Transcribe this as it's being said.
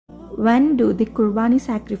When do the Qurbani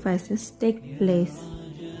sacrifices take place?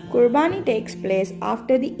 Qurbani takes place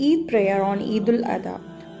after the Eid prayer on Eid-ul-Adha,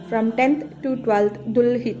 from 10th to 12th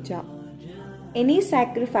Dhul Hijjah. Any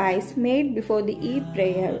sacrifice made before the Eid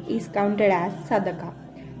prayer is counted as Sadaqah,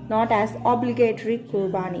 not as obligatory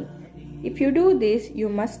Qurbani. If you do this, you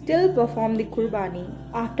must still perform the Qurbani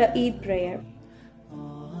after Eid prayer.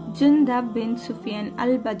 Jundab bin Sufyan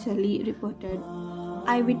Al-Bajali reported,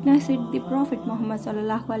 I witnessed the Prophet Muhammad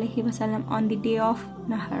ﷺ on the day of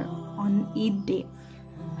Nahr, on Eid day.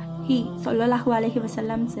 He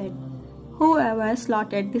ﷺ said, whoever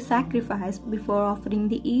slaughtered the sacrifice before offering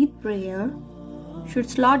the Eid prayer should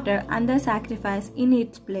slaughter another sacrifice in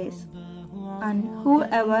its place, and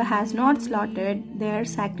whoever has not slaughtered their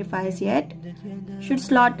sacrifice yet should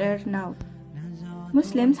slaughter now.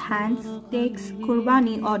 Muslims hands takes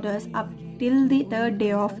Qurbani orders up till the third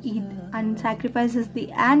day of Eid and sacrifices the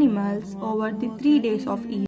animals over the 3 days of Eid.